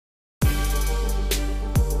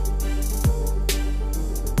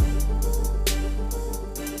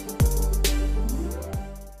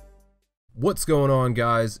What's going on,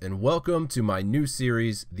 guys, and welcome to my new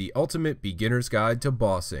series, The Ultimate Beginner's Guide to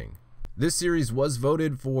Bossing. This series was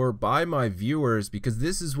voted for by my viewers because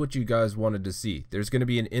this is what you guys wanted to see. There's going to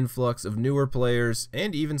be an influx of newer players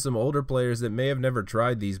and even some older players that may have never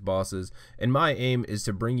tried these bosses, and my aim is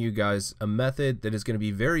to bring you guys a method that is going to be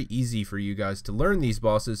very easy for you guys to learn these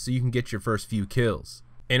bosses so you can get your first few kills.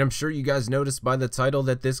 And I'm sure you guys noticed by the title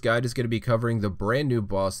that this guide is going to be covering the brand new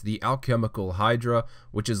boss, the Alchemical Hydra,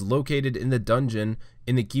 which is located in the dungeon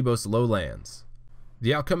in the Kibos Lowlands.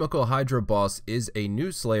 The Alchemical Hydra boss is a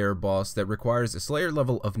new Slayer boss that requires a Slayer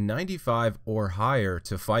level of 95 or higher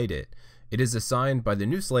to fight it. It is assigned by the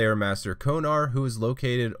new Slayer Master Konar, who is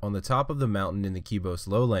located on the top of the mountain in the Kibos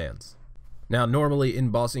Lowlands. Now, normally in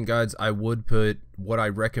bossing guides, I would put what I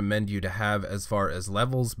recommend you to have as far as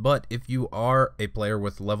levels, but if you are a player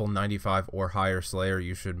with level 95 or higher Slayer,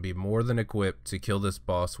 you should be more than equipped to kill this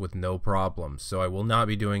boss with no problems, so I will not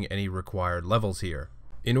be doing any required levels here.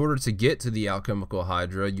 In order to get to the Alchemical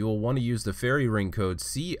Hydra, you will want to use the fairy ring code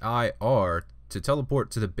CIR to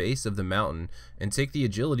teleport to the base of the mountain and take the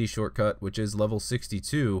agility shortcut, which is level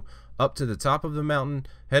 62, up to the top of the mountain,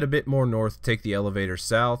 head a bit more north, take the elevator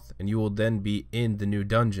south, and you will then be in the new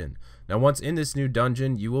dungeon. Now, once in this new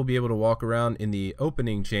dungeon, you will be able to walk around in the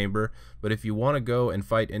opening chamber, but if you want to go and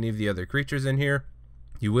fight any of the other creatures in here,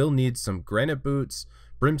 you will need some granite boots,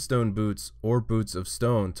 brimstone boots, or boots of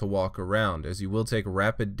stone to walk around, as you will take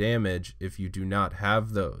rapid damage if you do not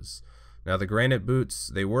have those. Now, the granite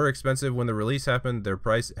boots, they were expensive when the release happened. Their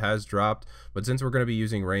price has dropped, but since we're going to be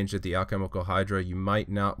using ranged at the Alchemical Hydra, you might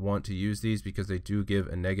not want to use these because they do give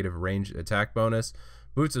a negative ranged attack bonus.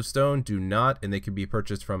 Boots of stone do not, and they can be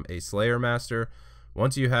purchased from a Slayer Master.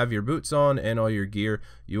 Once you have your boots on and all your gear,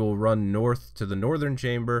 you will run north to the northern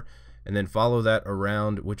chamber and then follow that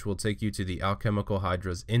around, which will take you to the Alchemical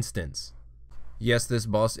Hydra's instance. Yes, this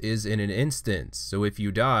boss is in an instance, so if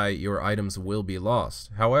you die, your items will be lost.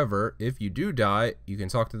 However, if you do die, you can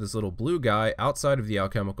talk to this little blue guy outside of the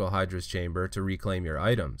Alchemical Hydra's chamber to reclaim your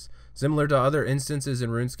items. Similar to other instances in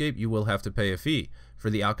RuneScape, you will have to pay a fee. For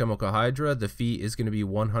the Alchemical Hydra, the fee is going to be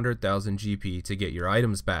 100,000 GP to get your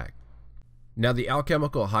items back. Now, the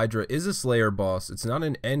Alchemical Hydra is a Slayer boss. It's not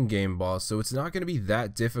an endgame boss, so it's not going to be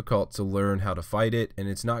that difficult to learn how to fight it, and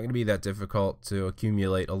it's not going to be that difficult to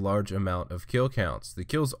accumulate a large amount of kill counts. The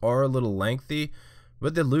kills are a little lengthy,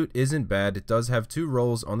 but the loot isn't bad. It does have 2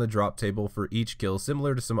 rolls on the drop table for each kill,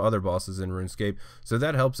 similar to some other bosses in RuneScape, so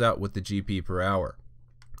that helps out with the GP per hour.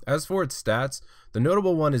 As for its stats, the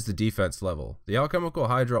notable one is the defense level. The Alchemical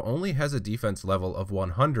Hydra only has a defense level of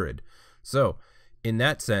 100, so in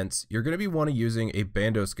that sense, you're going to be wanting using a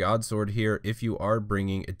Bandos Godsword here if you are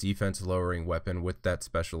bringing a defense lowering weapon with that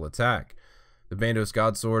special attack. The Bandos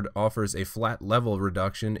Godsword offers a flat level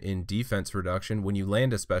reduction in defense reduction when you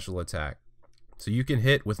land a special attack. So you can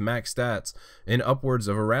hit with max stats in upwards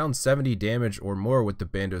of around 70 damage or more with the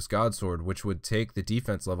Bandos Godsword, which would take the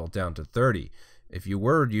defense level down to 30. If you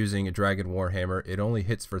were using a Dragon Warhammer, it only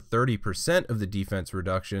hits for 30% of the defense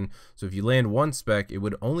reduction, so if you land one spec, it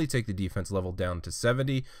would only take the defense level down to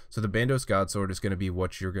 70, so the Bandos Godsword is going to be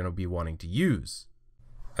what you're going to be wanting to use.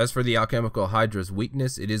 As for the Alchemical Hydra's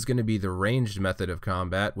weakness, it is going to be the ranged method of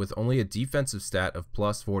combat with only a defensive stat of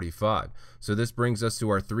plus 45. So this brings us to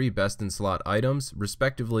our 3 best in slot items,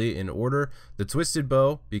 respectively in order: the Twisted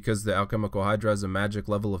Bow, because the Alchemical Hydra has a magic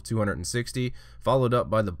level of 260, followed up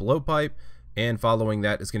by the Blowpipe, and following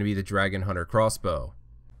that is going to be the Dragon Hunter Crossbow.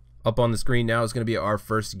 Up on the screen now is going to be our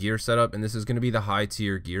first gear setup, and this is going to be the high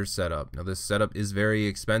tier gear setup. Now, this setup is very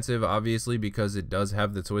expensive, obviously, because it does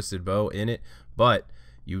have the Twisted Bow in it, but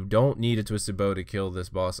you don't need a Twisted Bow to kill this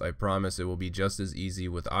boss. I promise it will be just as easy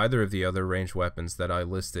with either of the other ranged weapons that I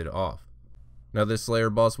listed off. Now, this Slayer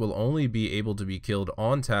boss will only be able to be killed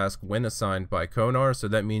on task when assigned by Konar, so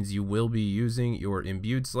that means you will be using your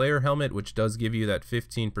Imbued Slayer helmet, which does give you that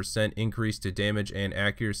 15% increase to damage and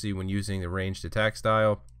accuracy when using the ranged attack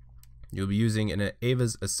style. You'll be using an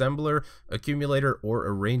Ava's Assembler, Accumulator, or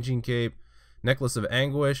a Ranging Cape, Necklace of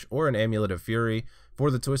Anguish, or an Amulet of Fury. For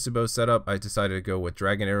the Twisted Bow setup, I decided to go with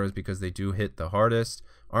Dragon Arrows because they do hit the hardest,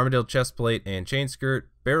 Armadillo Chestplate and Chain Skirt,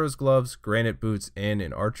 Barrow's Gloves, Granite Boots, and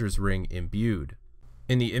an Archer's Ring imbued.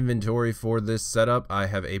 In the inventory for this setup, I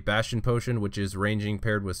have a Bastion Potion, which is ranging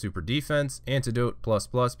paired with Super Defense, Antidote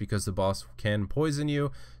 ++ because the boss can poison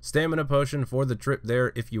you, Stamina Potion for the trip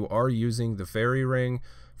there if you are using the Fairy Ring,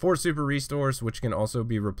 4 Super Restores, which can also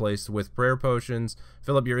be replaced with Prayer Potions,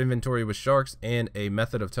 fill up your inventory with Sharks, and a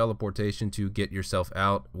Method of Teleportation to get yourself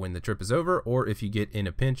out when the trip is over, or if you get in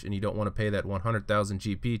a pinch and you don't want to pay that 100,000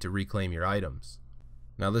 GP to reclaim your items.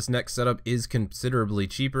 Now this next setup is considerably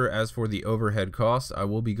cheaper. As for the overhead costs, I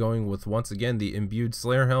will be going with, once again, the Imbued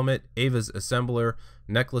Slayer Helmet, Ava's Assembler,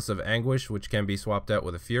 Necklace of Anguish, which can be swapped out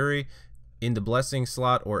with a Fury. In the Blessing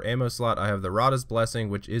slot or ammo slot, I have the Rada's Blessing,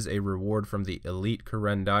 which is a reward from the Elite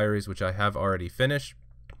Karen Diaries, which I have already finished.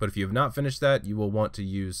 But if you have not finished that, you will want to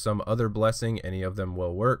use some other blessing. Any of them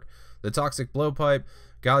will work. The Toxic Blowpipe,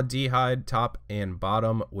 God D'hide, top and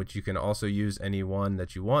bottom, which you can also use any one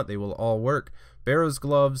that you want. They will all work. Barrow's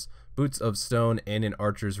Gloves, Boots of Stone, and an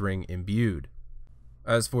Archer's Ring imbued.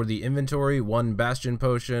 As for the inventory, 1 Bastion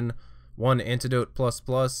Potion, 1 Antidote ++,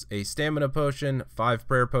 a Stamina Potion, 5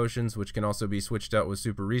 Prayer Potions, which can also be switched out with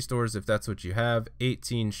Super Restores if that's what you have,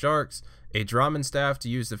 18 Sharks, a Draman Staff to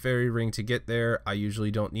use the Fairy Ring to get there. I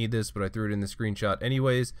usually don't need this, but I threw it in the screenshot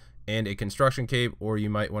anyways, and a Construction Cape, or you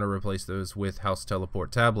might want to replace those with House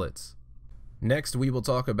Teleport Tablets. Next, we will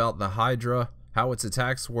talk about the Hydra, how its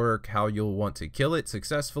attacks work, how you'll want to kill it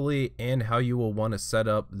successfully, and how you will want to set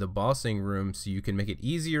up the bossing room so you can make it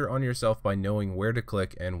easier on yourself by knowing where to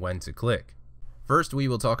click and when to click. First, we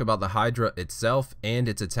will talk about the Hydra itself and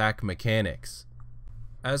its attack mechanics.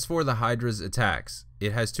 As for the Hydra's attacks,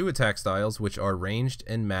 it has 2 attack styles, which are ranged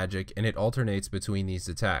and magic, and it alternates between these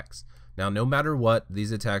attacks. Now, no matter what,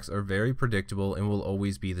 these attacks are very predictable and will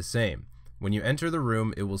always be the same. When you enter the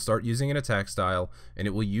room, it will start using an attack style, and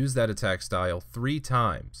it will use that attack style 3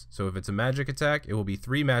 times. So if it's a magic attack, it will be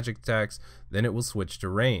 3 magic attacks, then it will switch to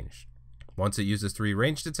ranged. Once it uses 3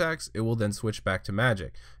 ranged attacks, it will then switch back to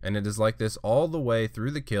magic, and it is like this all the way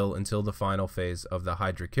through the kill until the final phase of the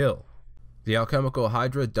Hydra kill. The Alchemical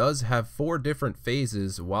Hydra does have 4 different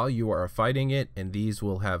phases while you are fighting it, and these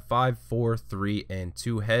will have 5, 4, 3, and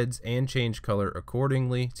 2 heads and change color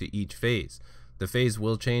accordingly to each phase. The phase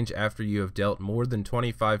will change after you have dealt more than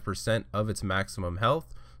 25% of its maximum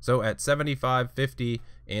health, so at 75, 50,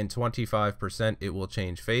 and 25% it will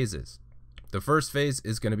change phases. The first phase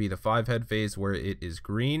is going to be the 5-head phase where it is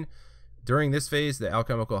green. During this phase, the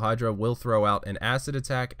Alchemical Hydra will throw out an acid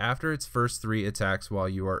attack after its first 3 attacks while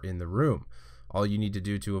you are in the room. All you need to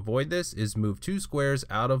do to avoid this is move 2 squares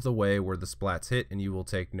out of the way where the splats hit and you will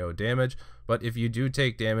take no damage. But if you do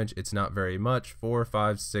take damage, it's not very much, 4,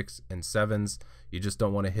 5, 6, and 7s. You just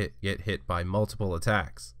don't want to get hit by multiple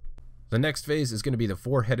attacks. The next phase is going to be the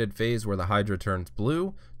 4-headed phase where the Hydra turns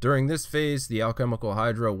blue. During this phase, the Alchemical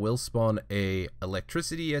Hydra will spawn a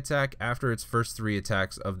electricity attack after its first 3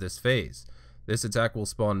 attacks of this phase. This attack will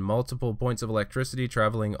spawn multiple points of electricity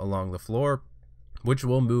traveling along the floor, which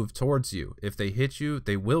will move towards you. If they hit you,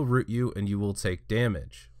 they will root you and you will take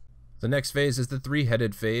damage. The next phase is the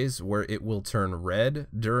 3-headed phase where it will turn red.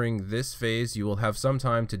 During this phase, you will have some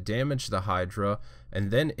time to damage the Hydra, and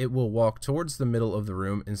then it will walk towards the middle of the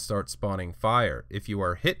room and start spawning fire. If you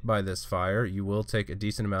are hit by this fire, you will take a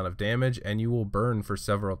decent amount of damage and you will burn for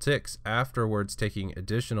several ticks, afterwards taking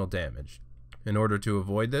additional damage. In order to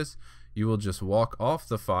avoid this, you will just walk off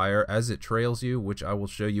the fire as it trails you, which I will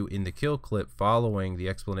show you in the kill clip following the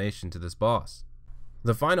explanation to this boss.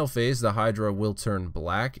 The final phase, the Hydra will turn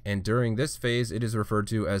black, and during this phase it is referred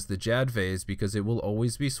to as the Jad phase because it will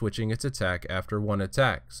always be switching its attack after one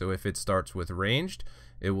attack. So if it starts with ranged,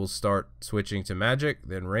 it will start switching to magic,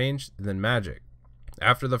 then ranged, then magic.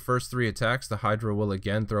 After the first 3 attacks, the Hydra will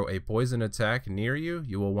again throw a poison attack near you.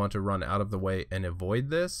 You will want to run out of the way and avoid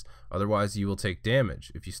this, otherwise you will take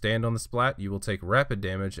damage. If you stand on the splat, you will take rapid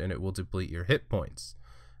damage and it will deplete your hit points.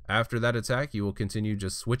 After that attack, you will continue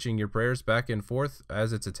just switching your prayers back and forth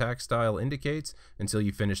as its attack style indicates until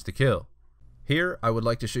you finish the kill. Here, I would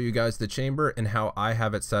like to show you guys the chamber and how I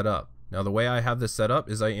have it set up. Now the way I have this set up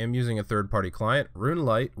is I am using a third-party client,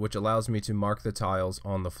 RuneLite, which allows me to mark the tiles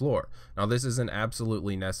on the floor. Now this isn't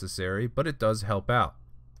absolutely necessary, but it does help out.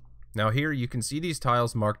 Now here you can see these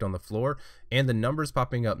tiles marked on the floor, and the numbers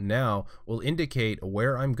popping up now will indicate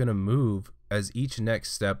where I'm going to move as each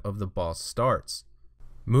next step of the boss starts.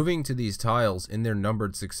 Moving to these tiles in their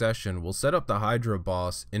numbered succession will set up the Hydra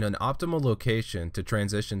boss in an optimal location to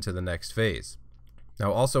transition to the next phase.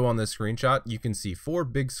 Now also on this screenshot, you can see 4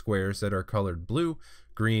 big squares that are colored blue,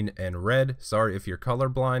 green, and red. Sorry if you're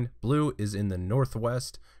colorblind. Blue is in the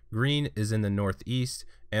northwest, green is in the northeast,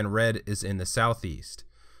 and red is in the southeast.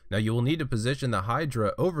 Now you will need to position the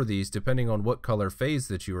Hydra over these depending on what color phase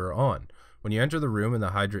that you are on. When you enter the room and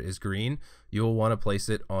the Hydra is green, you will want to place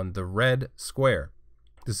it on the red square.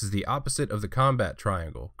 This is the opposite of the combat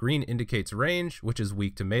triangle. Green indicates range, which is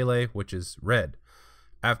weak to melee, which is red.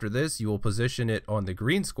 After this, you will position it on the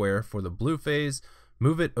green square for the blue phase,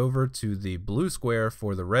 move it over to the blue square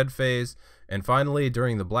for the red phase, and finally,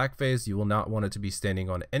 during the black phase, you will not want it to be standing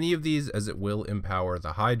on any of these as it will empower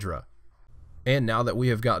the Hydra. And now that we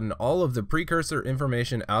have gotten all of the precursor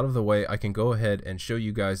information out of the way, I can go ahead and show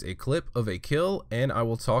you guys a clip of a kill, and I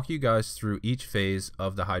will talk you guys through each phase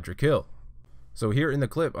of the Hydra kill. So here in the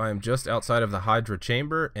clip, I am just outside of the Hydra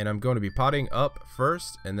chamber, and I'm going to be potting up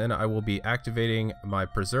first, and then I will be activating my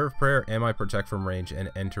Preserve Prayer and my Protect from Range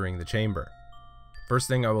and entering the chamber. First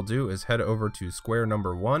thing I will do is head over to square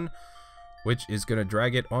number 1, which is going to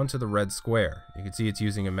drag it onto the red square. You can see it's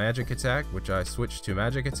using a magic attack, which I switched to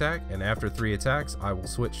magic attack, and after 3 attacks, I will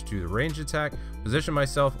switch to the range attack, position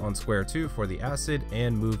myself on square 2 for the acid,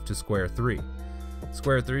 and move to square 3.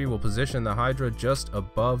 Square 3 will position the Hydra just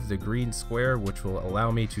above the green square, which will allow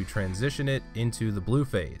me to transition it into the blue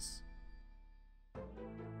phase.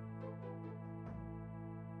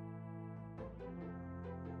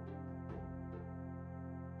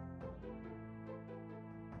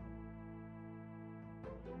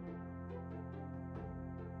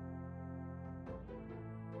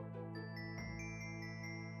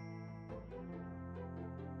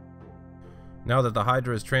 Now that the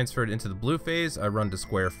Hydra is transferred into the blue phase, I run to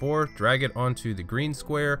square 4, drag it onto the green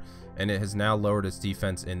square, and it has now lowered its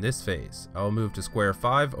defense in this phase. I will move to square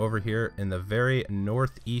 5 over here in the very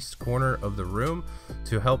northeast corner of the room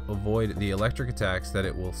to help avoid the electric attacks that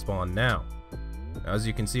it will spawn now. As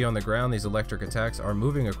you can see on the ground, these electric attacks are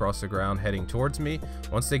moving across the ground heading towards me.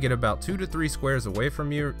 Once they get about 2 to 3 squares away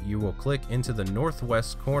from you, you will click into the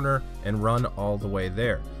northwest corner and run all the way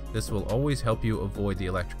there. This will always help you avoid the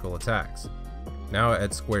electrical attacks. Now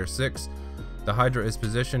at square 6, the Hydra is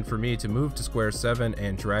positioned for me to move to square 7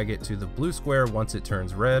 and drag it to the blue square once it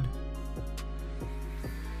turns red.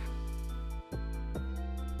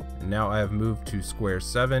 And now I have moved to square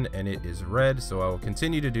 7 and it is red, so I will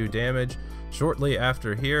continue to do damage. Shortly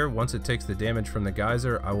after here, once it takes the damage from the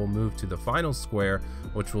geyser, I will move to the final square,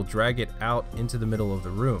 which will drag it out into the middle of the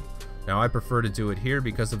room. Now I prefer to do it here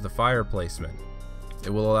because of the fire placement. It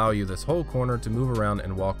will allow you this whole corner to move around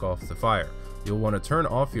and walk off the fire. You'll want to turn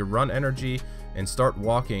off your run energy and start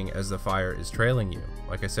walking as the fire is trailing you.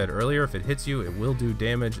 Like I said earlier, if it hits you, it will do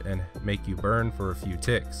damage and make you burn for a few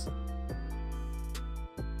ticks.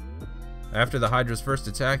 After the Hydra's first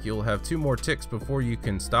attack, you'll have 2 more ticks before you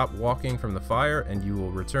can stop walking from the fire, and you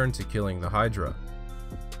will return to killing the Hydra.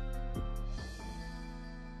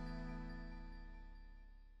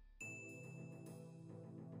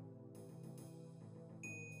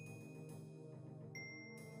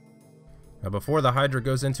 Now before the Hydra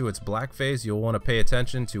goes into its black phase, you'll want to pay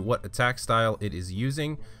attention to what attack style it is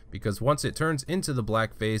using, because once it turns into the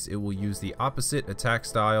black phase, it will use the opposite attack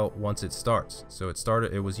style once it starts. So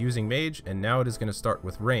it was using mage, and now it is going to start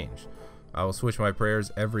with range. I will switch my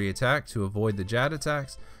prayers every attack to avoid the Jad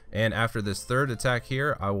attacks, and after this 3rd attack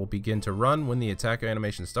here, I will begin to run when the attack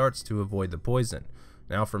animation starts to avoid the poison.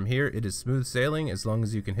 Now from here, it is smooth sailing as long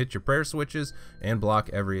as you can hit your prayer switches and block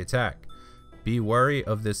every attack. Be wary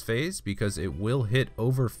of this phase because it will hit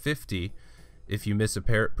over 50 if you miss a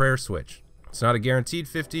prayer switch. It's not a guaranteed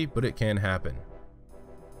 50, but it can happen.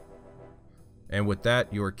 And with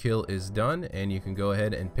that, your kill is done, and you can go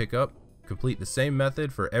ahead and complete the same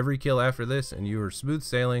method for every kill after this, and you are smooth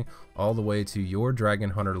sailing all the way to your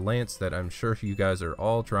Dragon Hunter Lance that I'm sure you guys are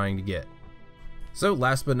all trying to get. So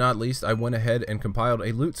last but not least, I went ahead and compiled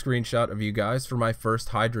a loot screenshot of you guys for my first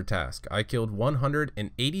Hydra task. I killed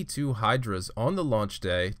 182 Hydras on the launch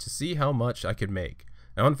day to see how much I could make.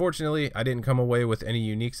 Now unfortunately, I didn't come away with any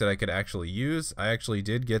uniques that I could actually use. I actually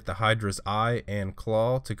did get the Hydra's eye and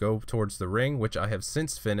claw to go towards the ring, which I have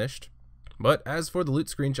since finished. But as for the loot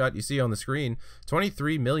screenshot you see on the screen,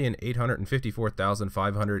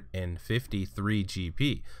 23,854,553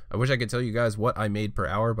 GP. I wish I could tell you guys what I made per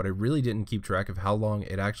hour, but I really didn't keep track of how long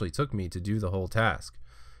it actually took me to do the whole task.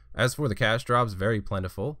 As for the cash drops, very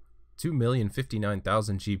plentiful,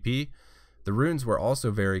 2,059,000 GP. The runes were also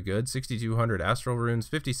very good, 6,200 astral runes,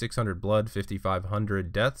 5,600 blood,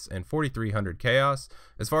 5,500 deaths, and 4,300 chaos.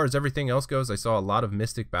 As far as everything else goes, I saw a lot of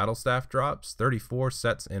mystic battle staff drops, 34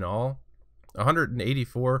 sets in all.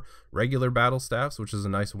 184 regular battle staffs, which is a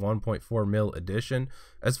nice 1.4 mil addition.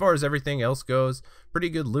 As far as everything else goes, pretty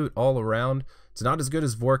good loot all around. It's not as good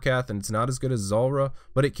as Vorkath and it's not as good as Zulrah,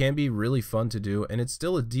 but it can be really fun to do, and it's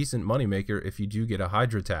still a decent moneymaker if you do get a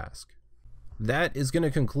Hydra task. That is going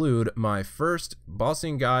to conclude my first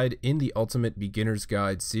bossing guide in the Ultimate Beginner's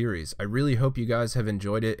Guide series. I really hope you guys have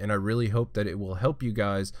enjoyed it, and I really hope that it will help you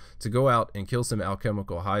guys to go out and kill some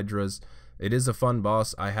Alchemical Hydras. It is a fun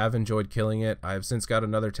boss. I have enjoyed killing it. I have since got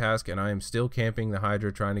another task, and I am still camping the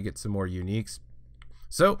Hydra trying to get some more uniques.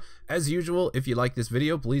 So, as usual, if you like this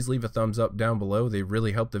video, please leave a thumbs up down below. They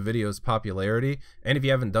really help the video's popularity. And if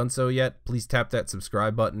you haven't done so yet, please tap that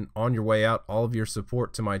subscribe button on your way out. All of your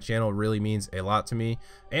support to my channel really means a lot to me.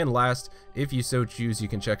 And last, if you so choose, you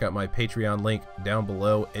can check out my Patreon link down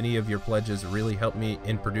below. Any of your pledges really help me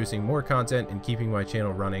in producing more content and keeping my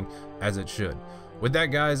channel running as it should. With that,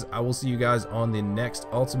 guys, I will see you guys on the next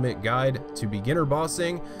ultimate guide to beginner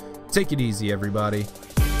bossing. Take it easy, everybody.